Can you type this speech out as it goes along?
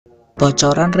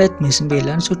Bocoran Redmi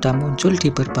 9 sudah muncul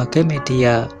di berbagai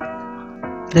media.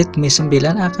 Redmi 9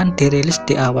 akan dirilis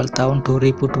di awal tahun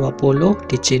 2020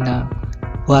 di Cina.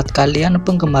 Buat kalian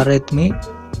penggemar Redmi,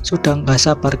 sudah nggak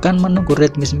sabarkan menunggu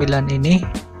Redmi 9 ini?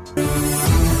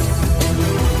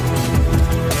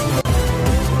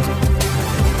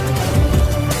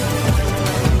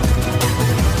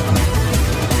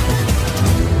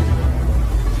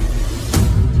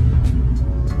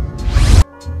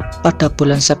 Pada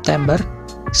bulan September,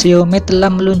 Xiaomi telah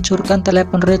meluncurkan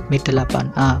telepon Redmi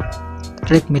 8A.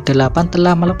 Redmi 8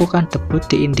 telah melakukan debut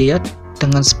di India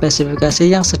dengan spesifikasi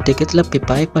yang sedikit lebih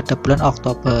baik pada bulan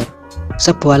Oktober.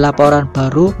 Sebuah laporan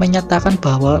baru menyatakan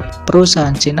bahwa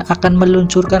perusahaan Cina akan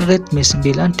meluncurkan Redmi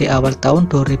 9 di awal tahun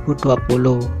 2020.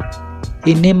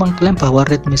 Ini mengklaim bahwa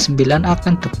Redmi 9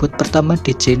 akan debut pertama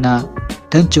di Cina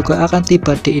dan juga akan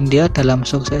tiba di India dalam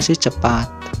suksesi cepat.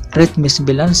 Redmi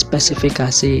 9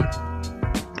 spesifikasi.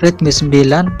 Redmi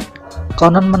 9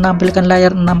 konon menampilkan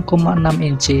layar 6,6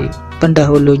 inci.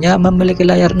 Pendahulunya memiliki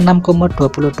layar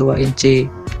 6,22 inci.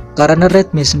 Karena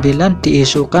Redmi 9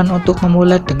 diisukan untuk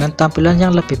memulai dengan tampilan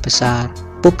yang lebih besar.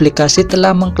 Publikasi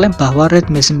telah mengklaim bahwa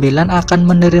Redmi 9 akan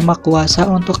menerima kuasa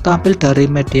untuk tampil dari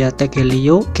mediatek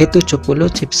Helio G70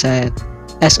 chipset.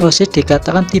 SoC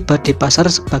dikatakan tiba di pasar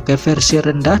sebagai versi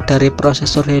rendah dari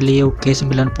prosesor Helio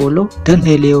G90 dan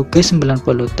Helio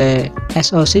G90T.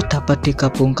 SoC dapat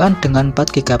digabungkan dengan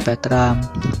 4GB RAM.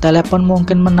 Telepon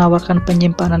mungkin menawarkan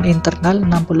penyimpanan internal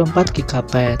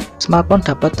 64GB. Smartphone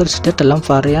dapat tersedia dalam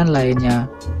varian lainnya.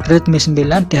 Redmi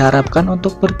 9 diharapkan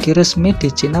untuk pergi resmi di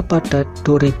Cina pada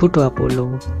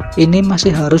 2020. Ini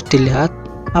masih harus dilihat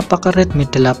apakah Redmi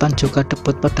 8 juga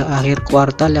debut pada akhir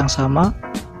kuartal yang sama.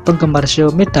 Penggemar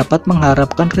Xiaomi dapat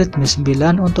mengharapkan Redmi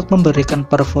 9 untuk memberikan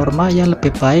performa yang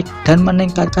lebih baik dan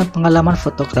meningkatkan pengalaman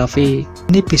fotografi.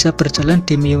 Ini bisa berjalan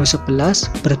di MIUI 11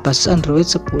 berbasis Android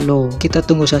 10. Kita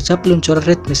tunggu saja peluncuran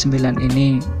Redmi 9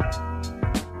 ini.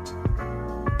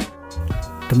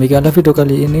 Demikianlah video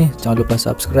kali ini, jangan lupa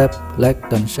subscribe, like,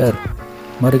 dan share.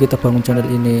 Mari kita bangun channel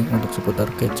ini untuk seputar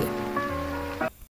gadget.